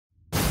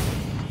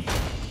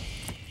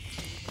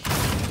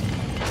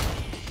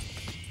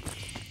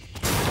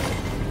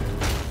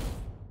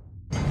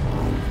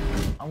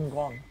I'm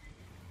gone.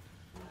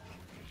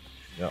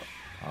 Yep.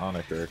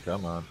 Honecker,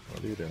 come on.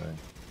 What are you doing?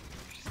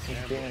 He's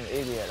being an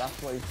idiot,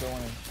 that's what he's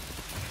doing.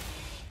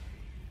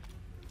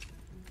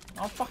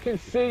 I'll fucking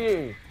see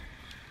you!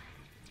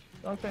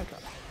 Don't think I...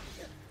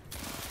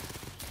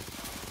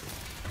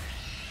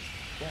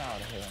 Get out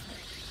of here.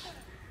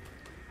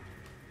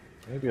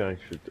 Maybe I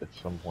should at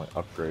some point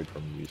upgrade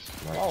from the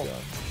smart gun to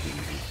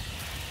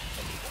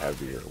a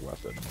heavier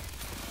weapon.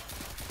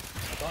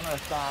 I don't know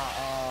if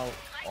that,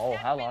 oh,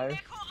 hello.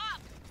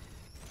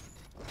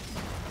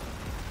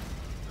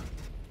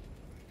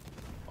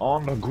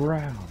 On the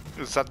ground!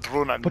 Is that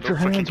drone had Put no your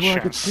fucking hands where I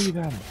can chance. see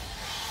them!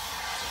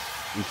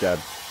 He's dead.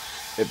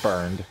 It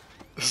burned.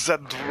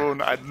 That drone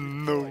had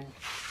no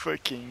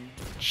fucking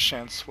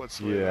chance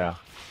whatsoever. Yeah.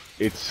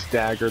 It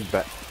staggered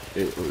back.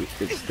 It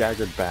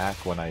staggered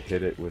back when I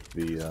hit it with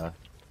the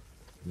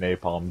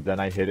napalm. Then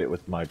I hit it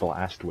with my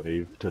blast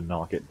wave to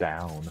knock it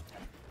down.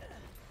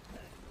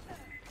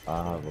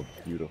 Ah, a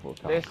beautiful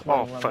time. This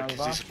Oh room, fuck,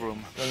 remember? this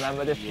room.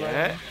 Remember this room?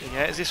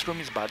 Yeah, this room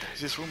is bad.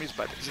 This room is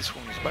bad. This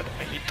room is bad.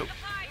 I need to...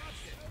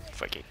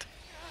 Fuck it.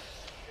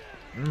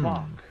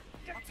 Fuck.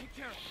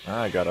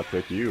 I gotta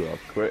pick you up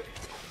quick.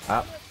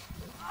 Ah.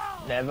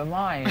 Never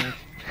mind.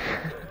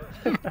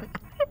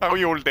 Are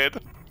we all dead?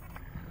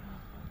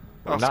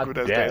 As Not good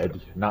as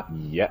dead. Not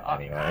yet,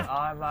 anyway.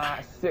 I'm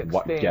at 16.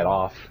 What? Get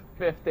off.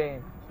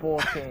 15,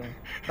 14,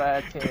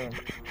 13,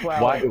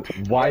 12,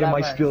 Why 11, am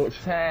I still...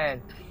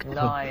 10,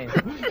 9,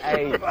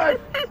 8...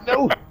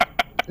 No!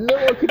 No,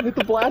 I couldn't hit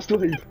the blast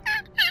wave!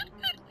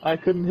 I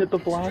couldn't hit the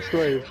blast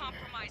wave.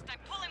 Compromised. I'm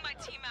pulling my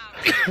team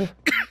out.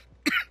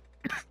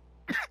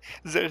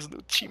 There's no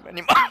team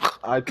anymore.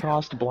 I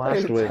tossed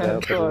blast wave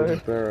out the wooden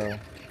barrel.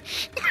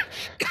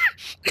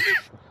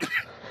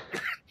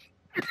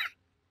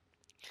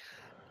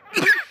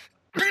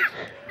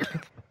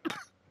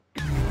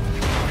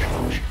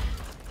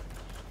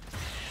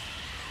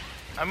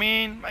 I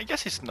mean, I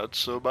guess it's not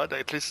so bad.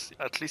 At least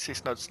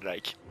it's not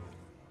like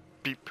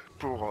beep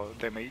poor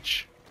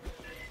damage.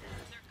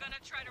 They're gonna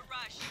try to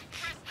rush.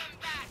 Press them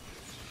back.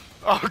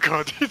 Oh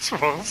god, it's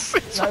worse.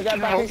 It's No, get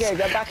fucking back in worse. here,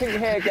 get back in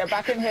here, get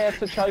back in here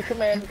to choke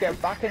him in,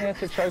 get back in here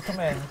to choke him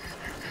in.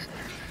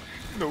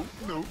 No.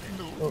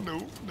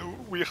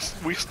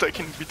 We're stuck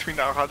in between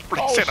our hard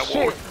place Oh and a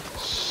wall.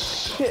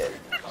 shit!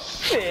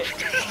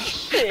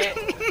 Shit!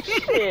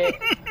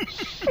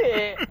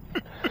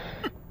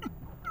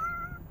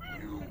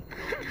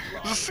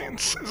 The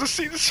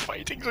scene is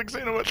fighting the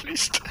Xeno at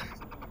least.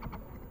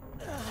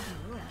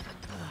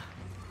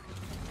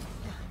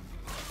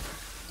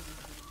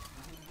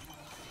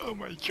 Oh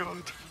my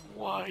god,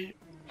 why?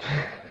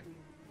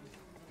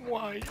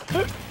 Why?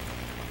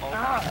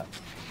 Ah!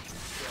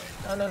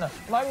 No.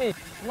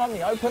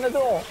 Mummy, open the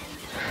door!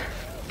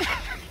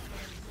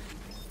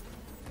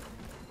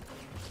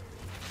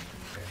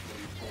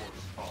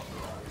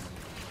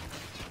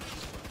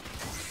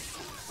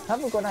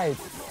 Have a grenade.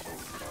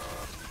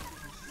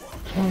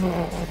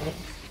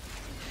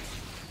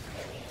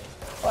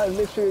 I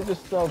literally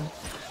just,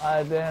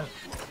 I didn't...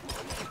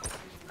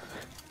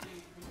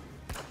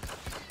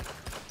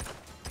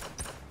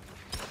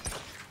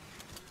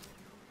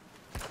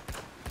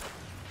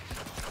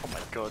 Oh my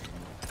god.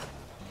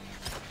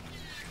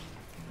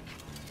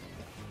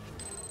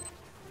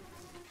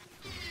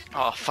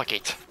 Oh, fuck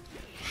it.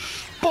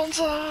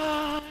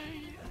 Bonsai!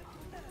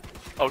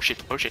 Oh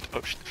shit. Retreat.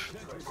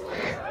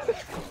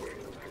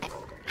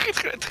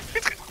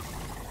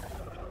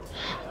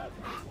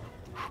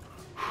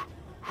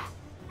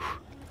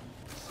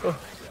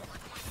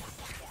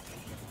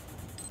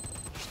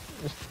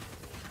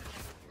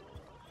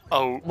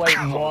 Oh, Wait,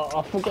 God. what?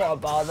 I forgot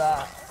about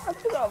that. I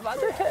forgot about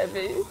the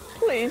heavy.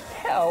 Please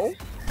help.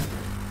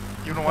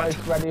 You know what?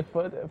 Guys ready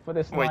for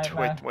this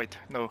nightmare? Wait.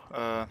 No.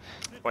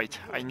 Wait.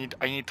 I need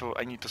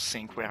to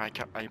think where I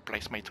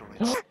place my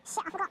turrets. Shit,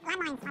 I forgot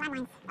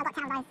landmines. I've got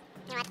 10 of those.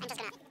 You know what, I'm just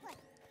gonna...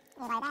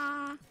 Reload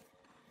there.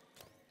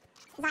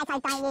 Zyto,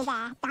 don't you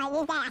dare. Don't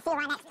you dare. I see you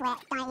right next to it.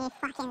 Don't you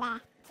fucking dare.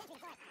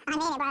 I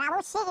mean it, bro. I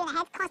will shoot you in the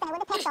head constantly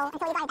with a pistol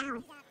until you go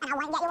down. And I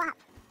won't get you up.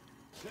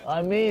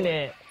 I mean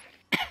it.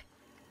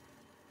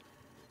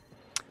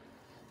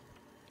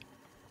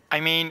 I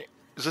mean,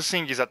 the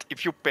thing is that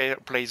if you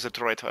place the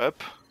turret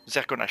up,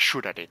 they're gonna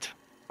shoot at it,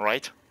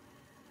 right?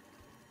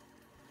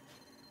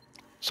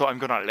 So I'm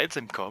gonna let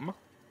them come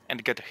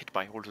and get hit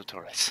by all the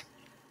turrets.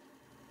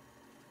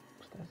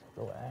 There's a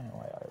door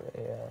anyway over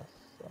here,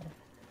 so...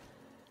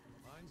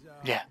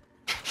 Yeah.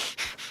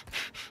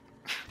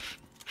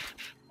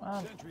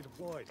 Well,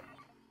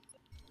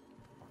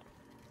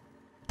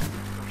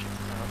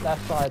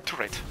 left side.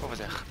 Turret over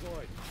there.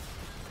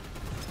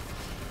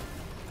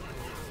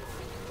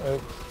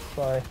 Oops,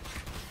 sorry.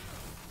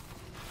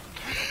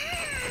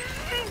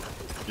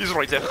 He's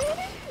right there.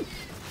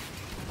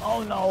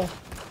 Oh no!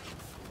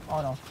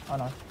 Oh no.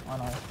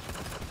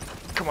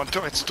 Come on,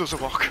 turrets, do the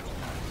work.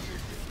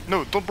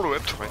 No, don't blow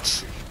up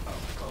turrets.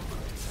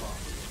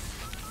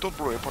 Don't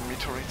blow up on me,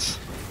 turrets.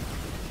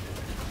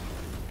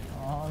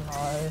 Oh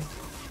no.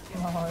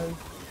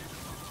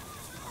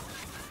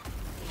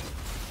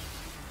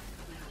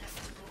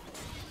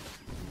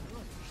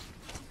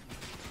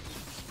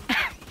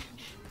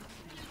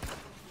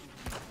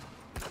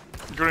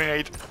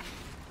 Grenade.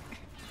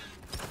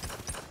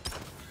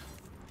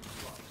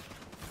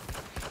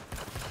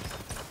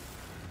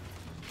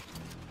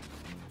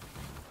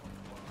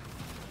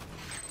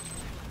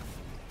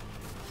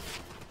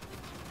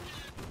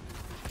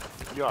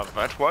 You have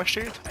not watched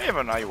it?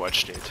 Even I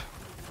watched it.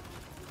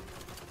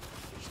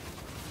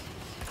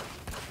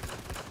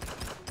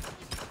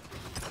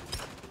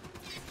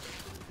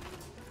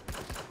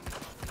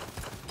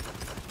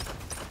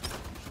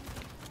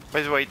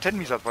 By the way, tell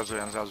me that was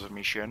the answer of the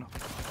mission.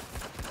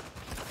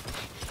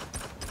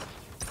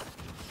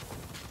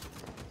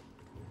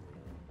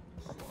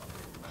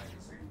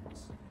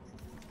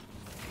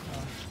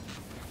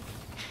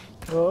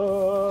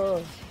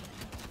 Oh.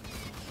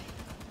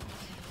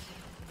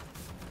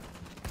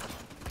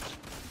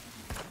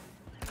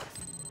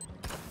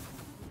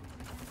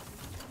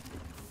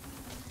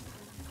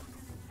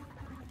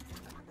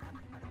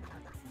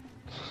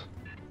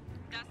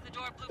 That's the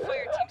door Blue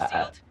Fire Team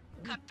sealed.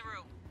 Cut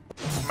through.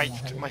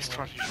 My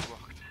strategy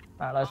worked.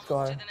 Alright, let's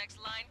go. To the next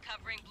line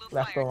covering Blue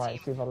Left Fire or right? Team.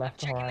 It's either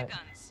left or Checking right. the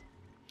guns.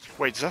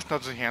 Wait, that's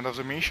not the end of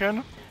the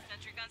mission?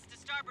 Sentry guns to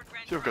starboard,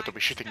 Brent. You've got to be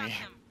shitting Stop me.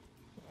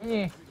 them.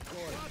 Yeah.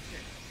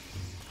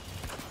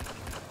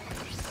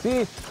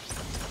 See?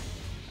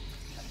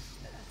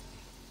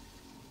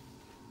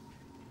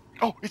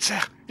 Oh, it's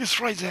there! It's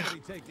right there!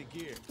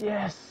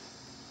 Yes.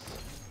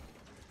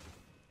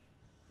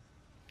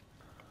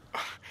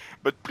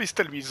 But please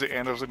tell me the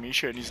end of the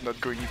mission is not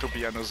going to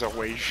be another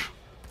wave.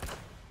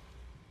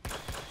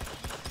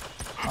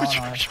 Oh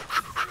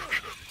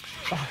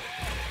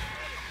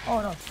no.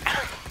 Oh no.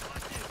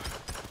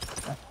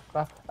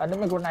 I need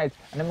my grenades.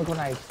 I need my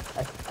grenades.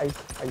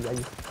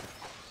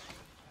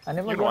 I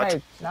need my You know what?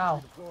 grenades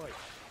now.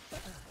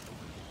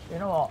 You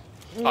know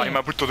what? I'm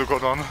about to go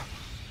down.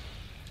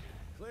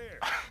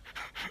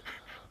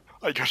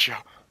 I got you.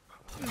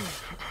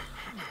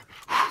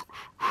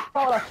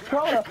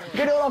 Crowder,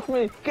 get it off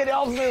me! Get it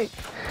off me!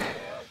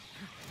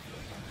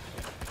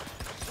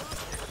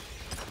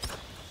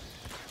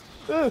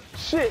 Oh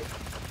shit!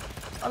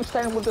 I'm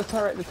staying with the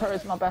turret. The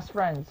turret's my best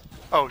friend.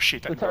 Oh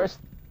shit, The I turret's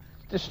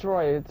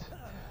destroyed.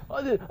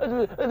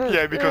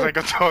 Yeah, because I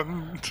got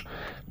stunned.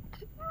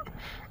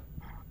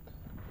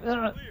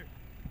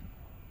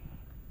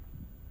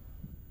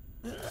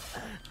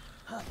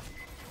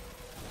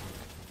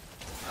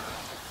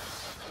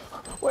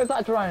 Where's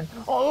that drone?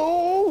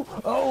 Oh!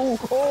 Oh!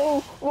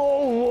 Oh! Oh!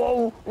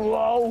 Oh!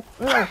 Oh!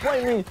 No!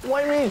 Why me?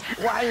 Why me?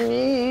 Why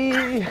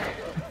me?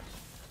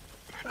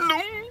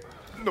 No!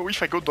 No,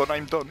 if I go down,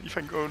 I'm done. If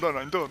I go down,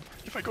 I'm done.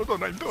 If I go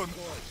down, I'm done.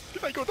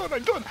 If I go down,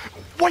 I'm done.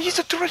 Why is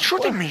the turret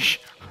shooting me?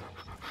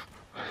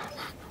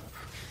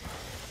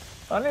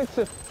 I need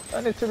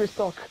to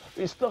restock.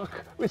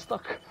 Restock. Just in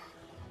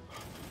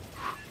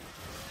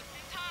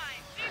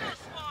time. Xenos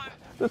swarm.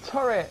 The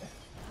turret.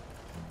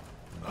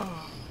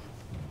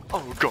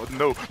 Oh god,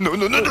 no. No,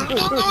 no, no, no, no,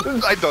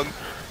 no. I'm done.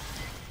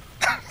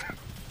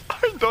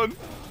 I'm done.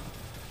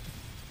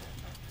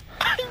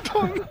 I'm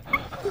done.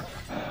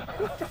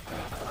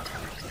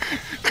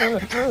 No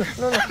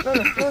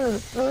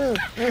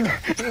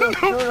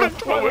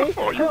power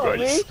for you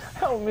guys.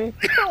 Help me.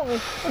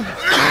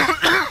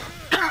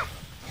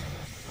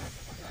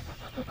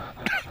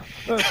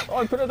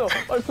 Open the door.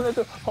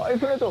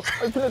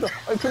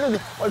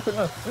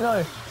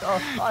 No.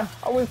 I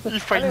was.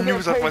 If I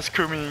knew that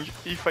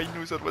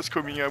was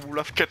coming, I would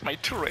have kept my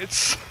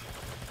turrets.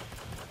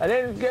 I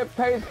didn't get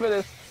paid for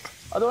this.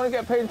 I don't want to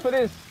get paid for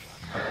this.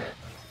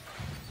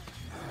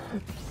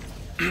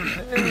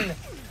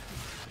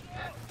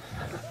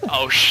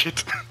 Oh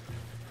shit.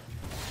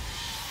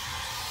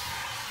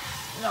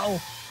 No.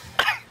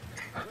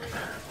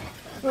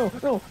 No,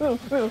 okay,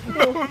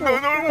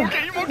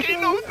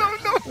 no.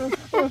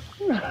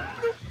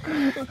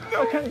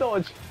 I can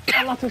dodge.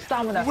 I'm out of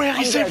stamina. Where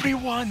I'm is dead.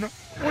 everyone?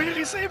 Where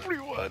is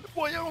everyone?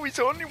 Why are we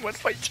the only one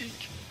fighting?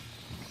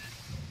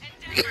 And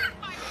Denver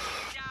finally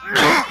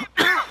down.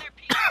 Their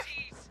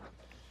PTs.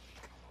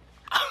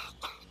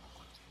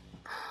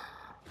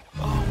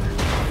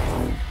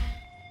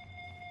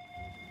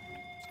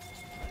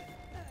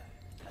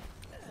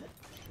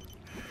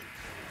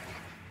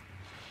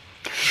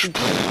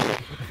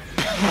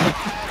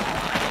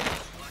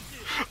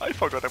 I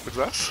forgot about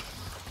that.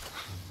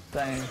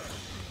 Same.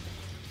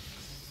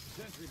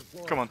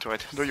 Come on,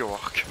 turret, do your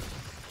work.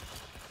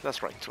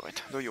 That's right,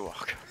 turret, do your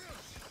work.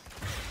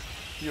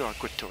 You are a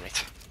good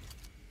turret.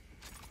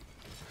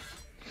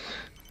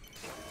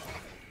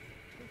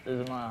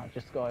 Doesn't matter.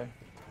 Just go.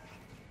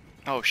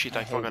 Oh shit,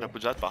 I forgot it.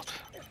 about that part.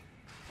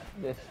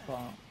 This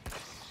part.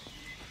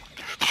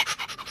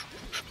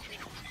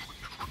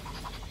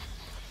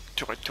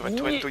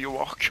 Turret, do your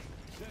work.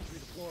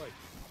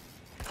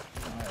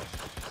 Nice.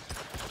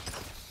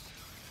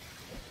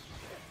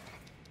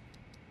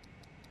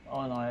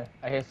 Oh no,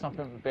 I hear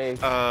something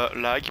big.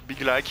 Lag,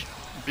 big lag.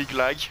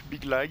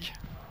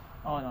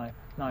 Oh no.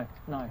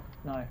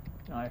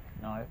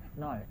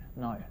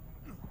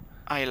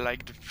 I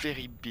like the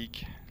very big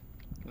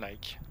lag.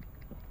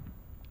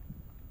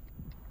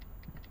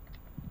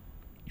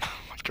 Oh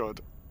my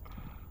god.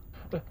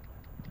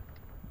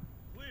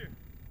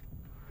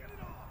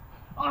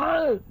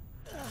 Oh!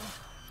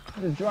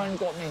 The drone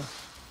got me.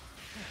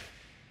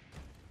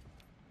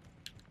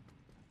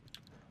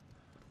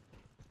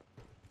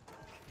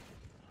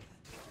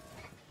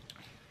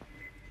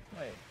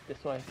 Wait,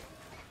 this way.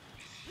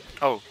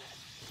 Oh.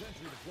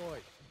 Sentry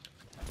deployed.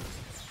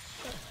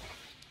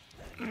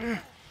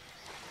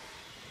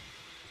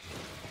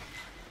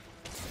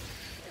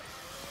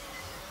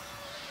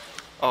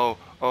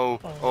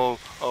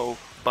 Oh,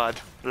 bad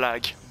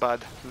lag.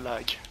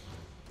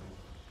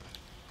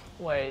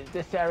 Wait,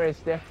 this area is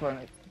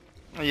different.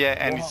 Yeah,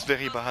 and What? it's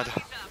very bad.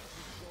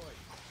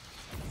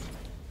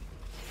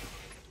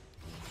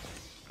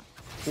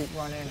 Keep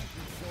running.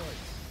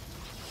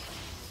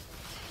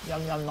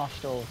 Yum yum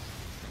nostrils.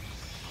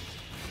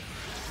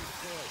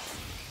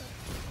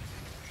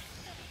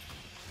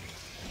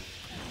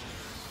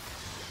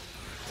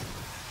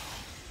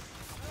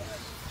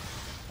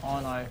 Oh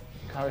no,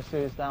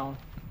 Karasu's down.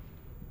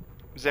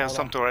 There's Hold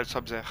some on. turrets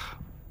up there.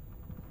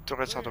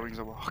 Turrets are doing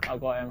the work. I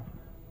got him.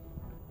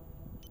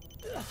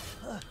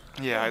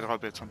 Yeah, I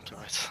dropped it, some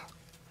turrets.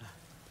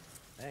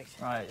 Thanks.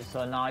 Right,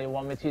 so now you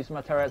want me to use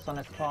my turrets on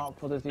this part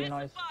for the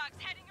Xenos? Box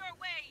heading your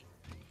way.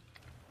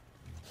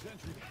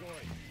 Sentry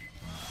deployed.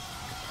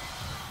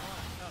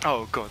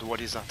 Oh god, what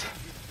is that?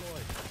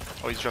 Deployed.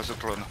 Oh, it's just a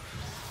drone.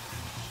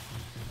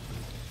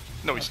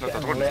 No, it's That's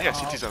not a getting drone. lit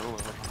Yes, up. it is a drone.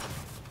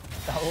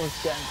 That was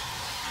getting...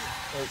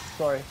 Wait,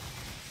 sorry.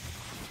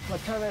 My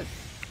turret!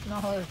 No!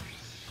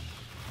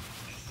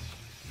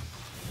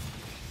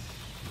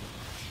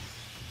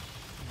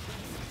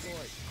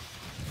 Deployed.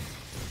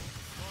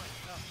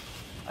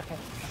 I can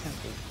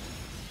see.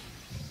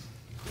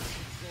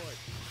 Deployed.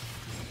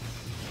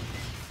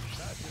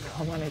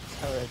 How many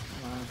turrets,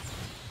 man?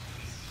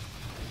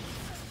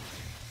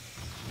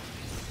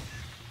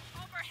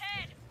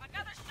 Overhead.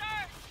 Another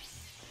surge.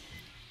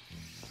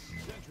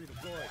 Sentry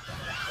deployed.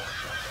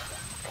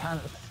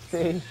 Can't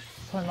see.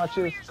 So much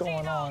is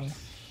going on.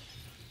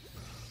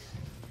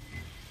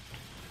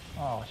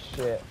 Oh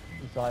shit.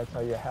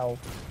 Zaito, your health.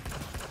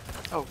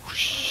 Oh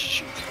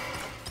shit.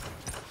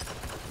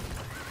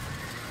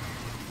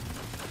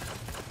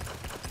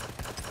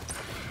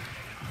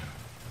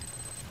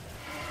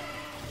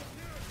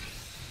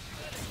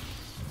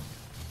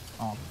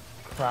 Oh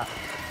crap.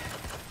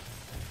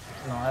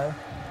 No.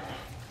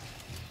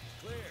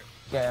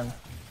 Get him.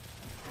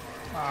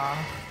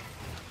 Ah.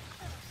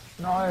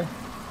 No.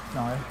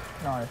 No.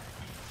 No.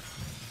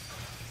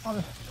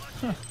 I'm...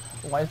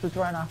 Why is the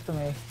drone after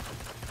me?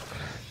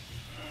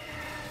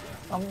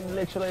 I'm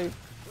literally...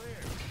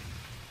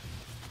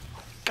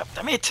 God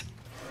damn it!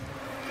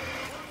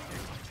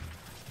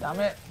 Damn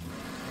it.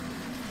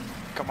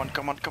 Come on.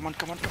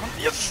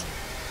 Yes!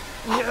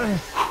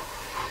 Yes!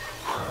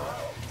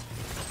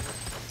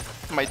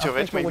 My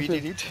turret maybe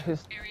did it.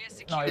 His... Area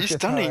secure. No, it's He's your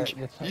standing. turret,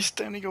 your turret. He's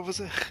standing over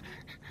there.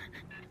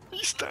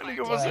 He's standing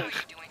over Where? there. What are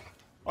you doing?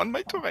 On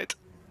my turret.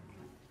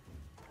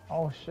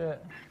 Oh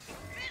shit.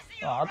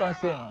 Oh, I don't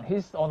see him.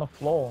 He's on the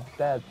floor,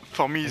 dead.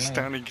 For me, he's Man.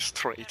 standing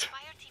straight.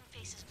 Fire team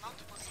faces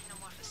multiple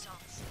xenomorph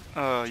assaults.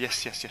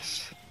 Yes.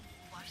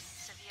 Worse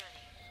severely.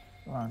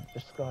 Run,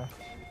 just go.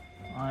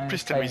 I ain't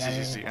Please tell me saying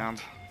this is the anything.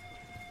 end.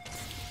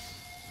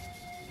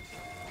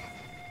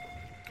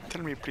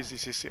 Tell me please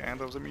this is the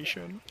end of the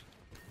mission.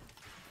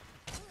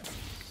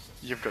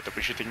 You've got to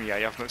be shitting me,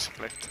 I have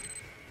nothing left.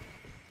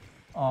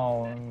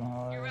 Oh You're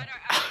no. at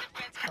our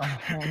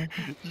active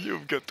defense.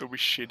 You've got to be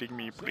shitting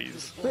me,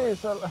 please.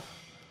 Please,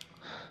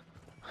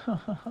 Why?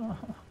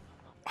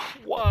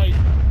 why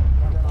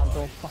did I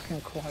do fucking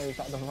close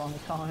at the wrong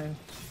time?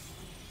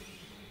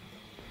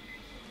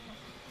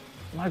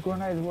 My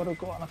grenade would have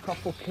gotten a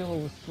couple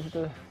kills with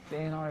the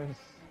Xenos.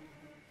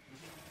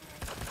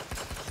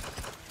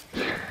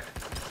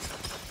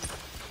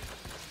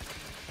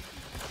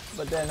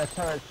 But then the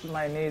turrets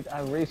may need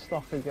a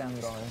restock again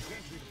though.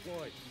 Sentry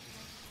deployed.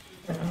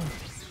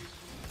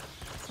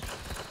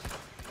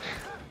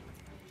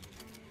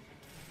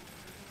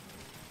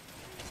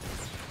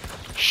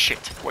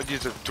 Shit, why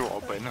did the door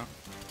open?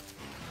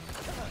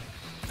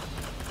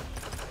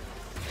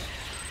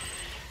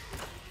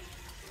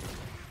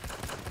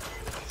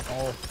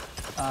 Oh,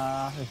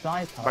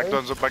 Zaito.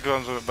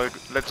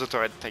 Let the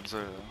turret take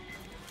the...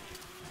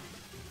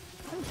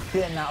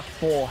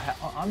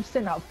 I'm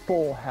sitting at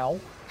 4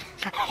 health.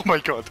 Oh my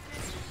god.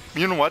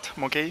 You know what,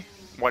 Monkey?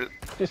 Well,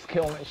 Just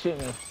kill me, shoot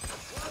me.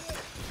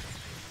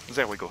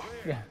 there we go.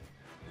 Yeah.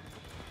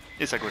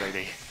 It's a good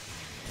idea.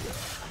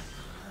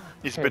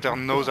 It's Okay, better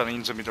thank now you. than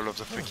in the middle of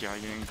the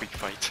fucking big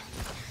fight.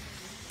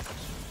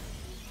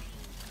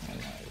 Oh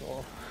my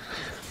god.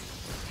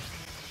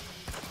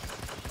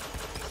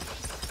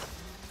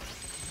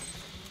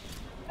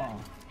 Oh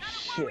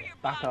shit,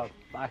 back up,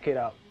 back it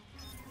up.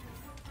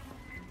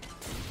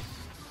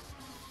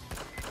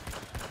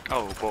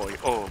 Oh boy,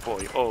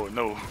 oh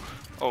no.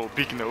 Oh,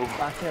 big no.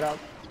 Back it up,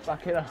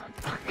 back it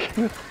up, back it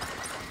up.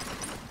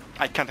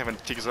 I can't even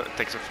take the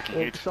fucking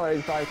hit. Oops,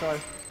 sorry, sorry.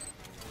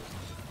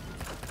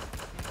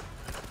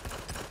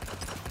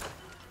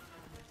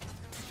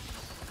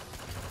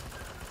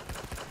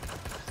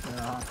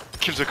 No.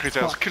 Kill the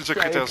critters, kill the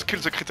critters, kill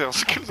the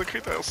critters, kill the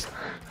critters.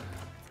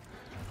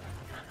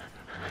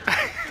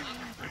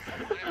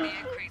 Whatever the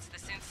egg creates the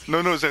sense.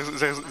 No,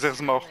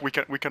 there's more. We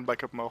can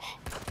back up more.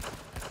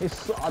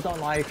 I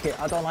don't like it.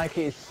 I don't like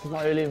it. It's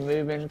slowly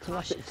moving to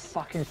us. It's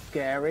fucking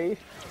scary.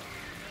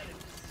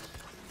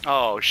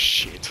 Oh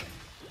shit.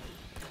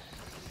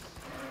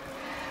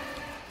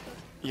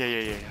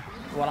 Yeah.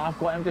 When I've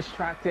got him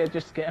distracted,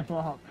 just get him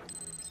up.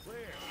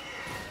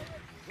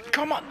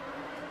 Come on.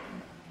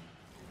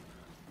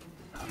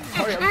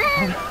 Hurry up. I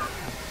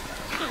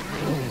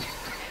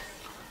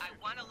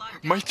wanna lock down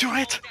My the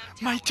turret! whole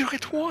My damn tower.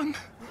 turret won!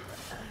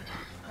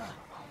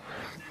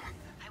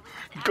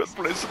 God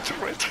bless the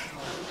turret.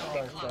 Go.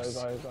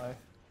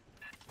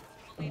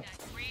 Lena,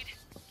 Reed,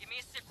 give me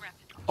a sit rep.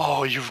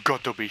 Oh, you've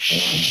got to be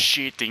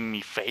shitting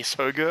me,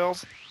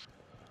 facehuggers.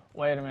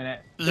 Wait a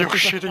minute. You're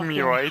This is a shitting me,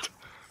 fucking- right?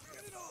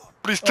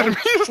 Please tell me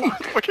it's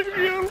not fucking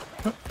real.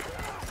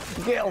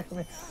 Get off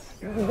me.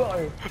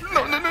 Go.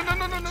 No.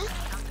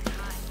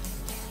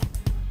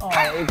 Oh,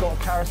 he got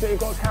Karis too. He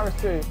got Karis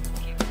too.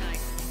 Keep tight.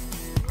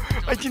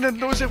 I didn't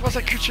know there was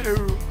a creature.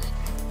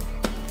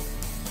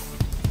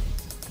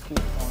 Keep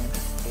fine.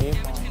 Keep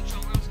Damage fine.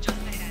 control room's just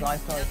ahead.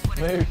 Nice, That's what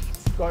it move.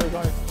 needs. Go.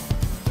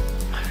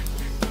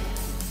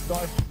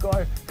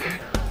 Go.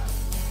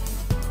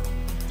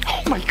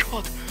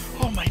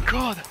 Oh my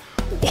god.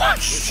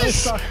 What's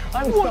this? I'm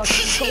What stuck.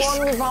 is Go on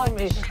without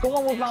me. Go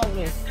on without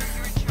me.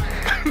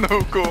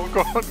 No, go on,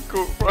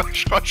 go.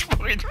 Rush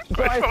for it.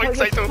 Rush Guys, for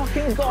just Xenos.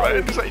 fucking go.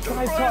 Run, Xenos,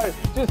 Guys, run.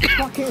 go. Just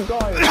fucking go.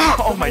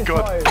 Oh my Fucking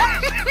god. go.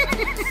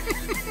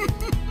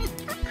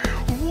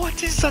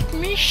 What is that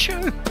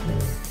mission?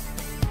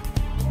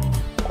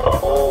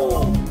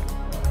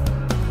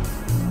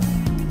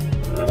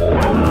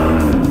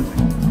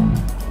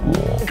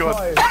 God. Go.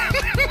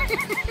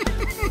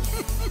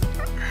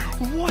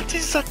 What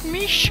is that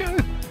mission?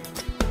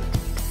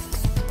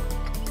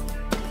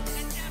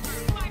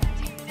 Fire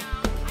team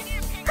down. I need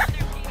a ping on their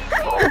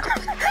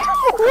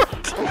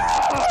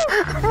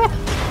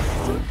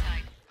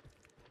tight.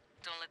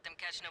 Don't let them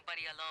catch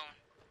nobody alone.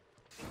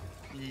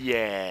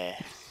 Yeah.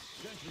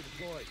 Sentry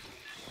deployed.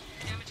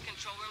 Damage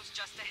control room's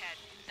just ahead.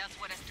 That's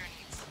what Esther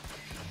needs.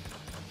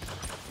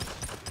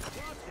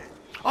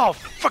 Oh,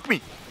 fuck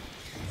me!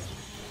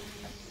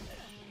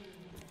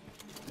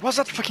 Was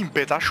that fucking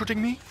beta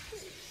shooting me?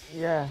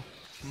 Yeah.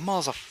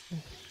 Mother...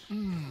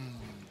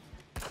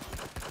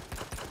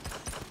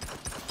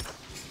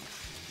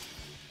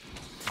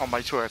 Oh,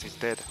 my turret is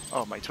dead.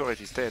 Oh, my turret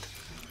is dead.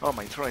 Oh,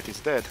 my turret is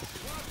dead.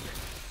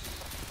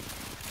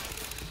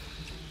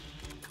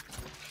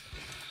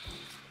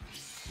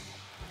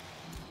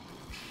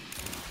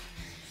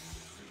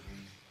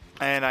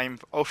 And I'm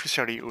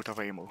officially out of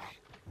ammo.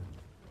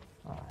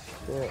 Oh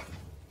shit.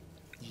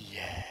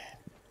 Yeah.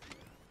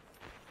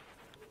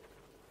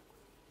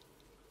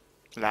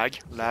 Lag.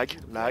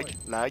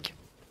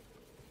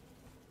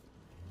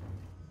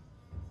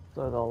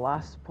 So the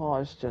last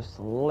part is just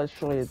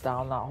literally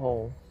down that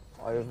hole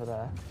over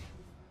there,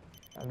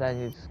 and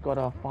then you just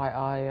gotta fight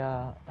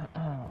a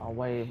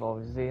wave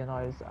of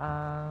Xenos,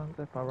 and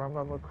if I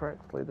remember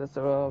correctly, there's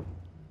a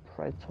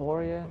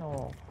Praetorian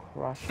or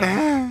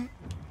Crusher.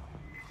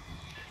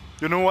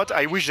 You know what?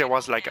 I wish there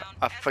was like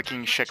a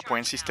fucking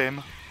checkpoint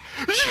system.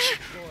 Deployed.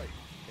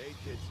 Aid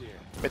kits here.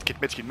 Medkit.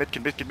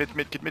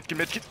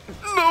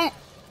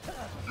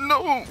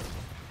 No!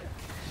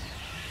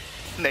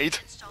 Nade.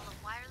 Install a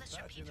wireless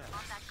repeater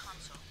on that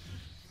console.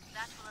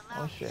 That will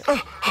Oh allow shit.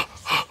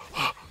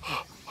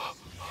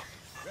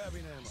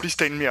 Grabbing ammo. Please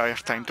tell me I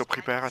have time to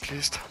prepare at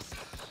least.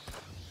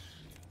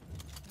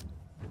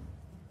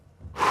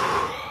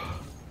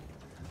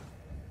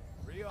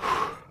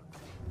 Rearm.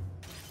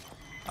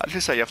 At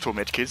least I have 2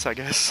 medkits, I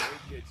guess.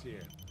 Aid kits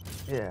here.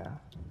 Yeah.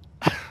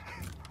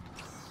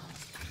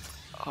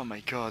 Oh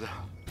my god.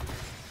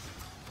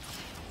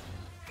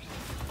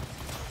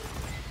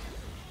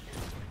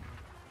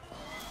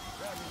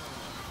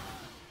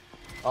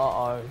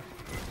 Uh-oh.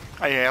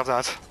 I hear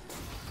that.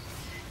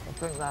 I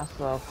think that's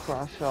a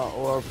Crusher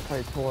or a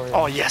Praetorian.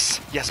 Oh yes,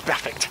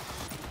 perfect.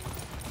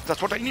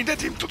 That's what I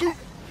needed him to do.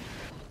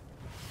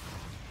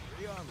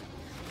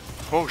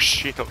 Rearming. Oh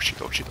shit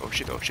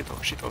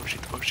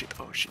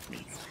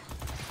me.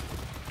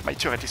 My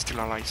turret is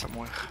still alive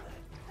somewhere.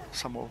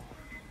 Somehow.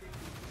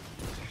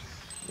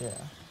 Yeah.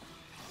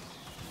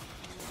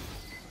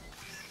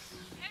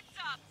 Heads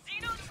up,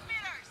 Xenos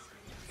spitters!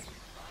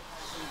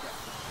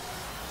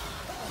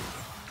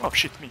 Oh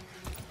shit me.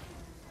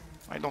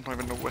 I don't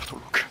even know where to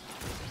look.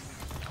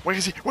 Where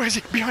is he?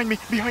 Behind me!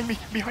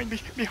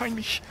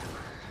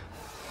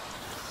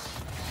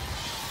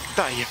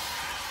 Die!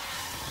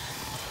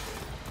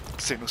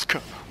 Xenos,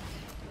 come.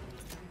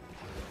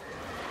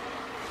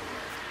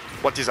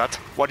 What is that?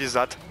 I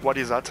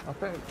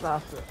think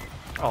that's it.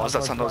 Oh, that's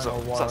That's another. a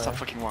warrior. That's a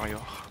fucking warrior.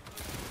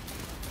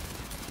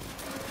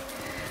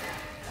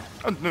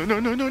 Oh,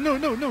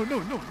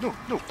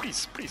 no,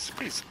 please.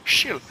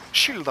 Shield,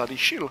 daddy,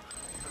 shield.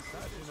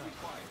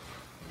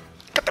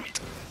 God damn it.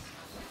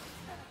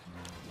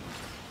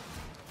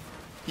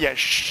 Yeah.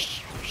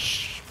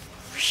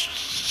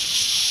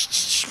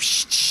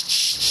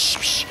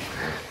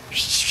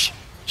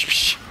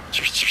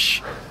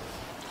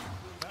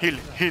 Heal,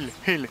 heal,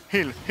 heal,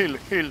 heal, heal,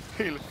 heal,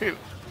 heal, heal.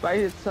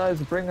 Beta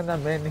is bringing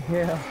them in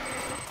here.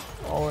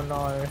 Oh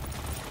no.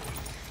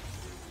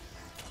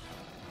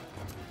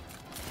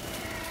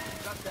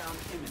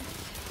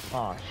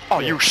 Oh,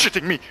 Are you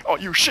shitting me? Are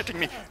you shitting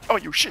me? Are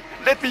you shit?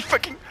 Let me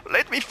fucking.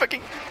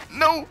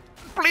 No,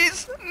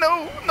 please,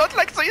 no, not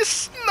like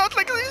this, not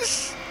like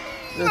this.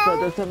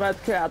 There's a med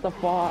kit at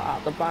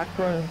the back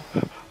room.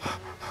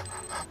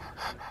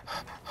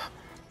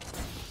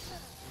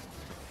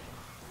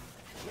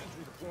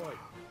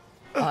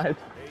 Right.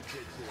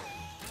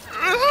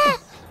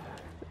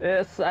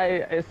 It's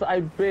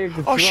a big.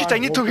 Oh shit! I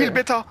need to heal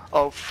bit. better.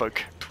 Oh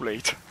fuck! Too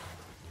late.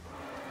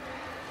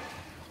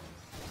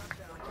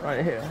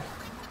 Right here.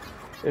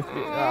 If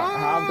you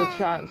have the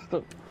chance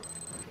to.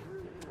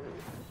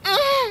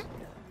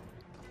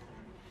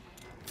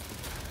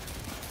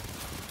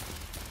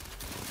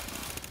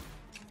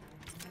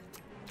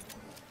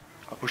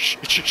 Oh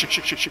shit!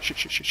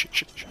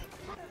 Shit!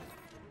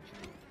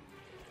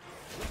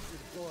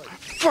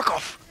 Fuck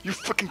off! You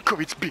fucking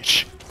COVID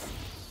bitch!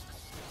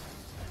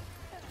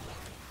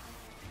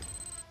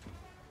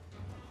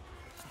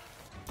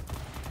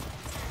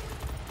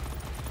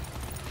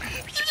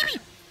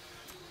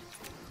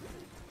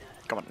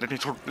 Come on, let me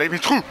through! Let me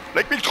through!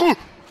 Let me through!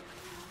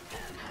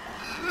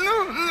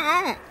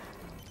 No!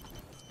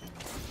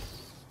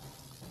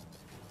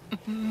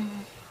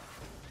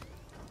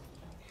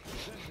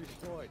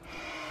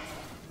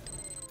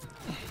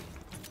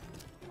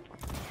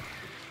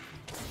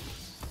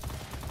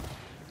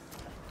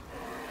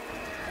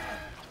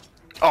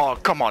 Oh,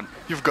 come on!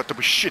 You've got to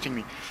be shitting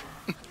me!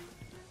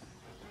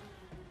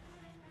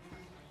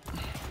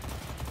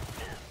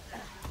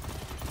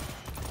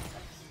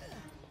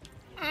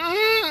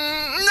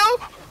 No!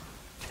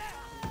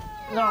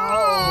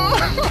 No!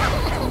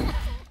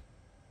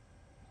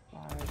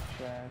 Fire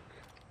check.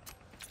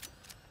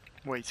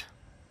 Wait.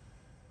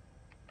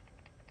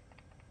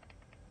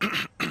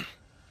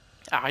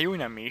 Are you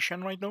in a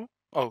mission right now?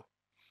 Oh,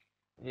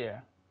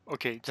 Yeah.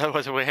 okay, that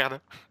was weird.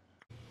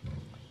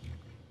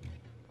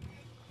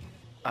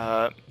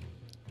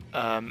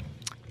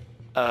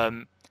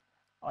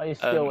 Are you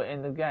still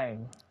in the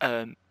game?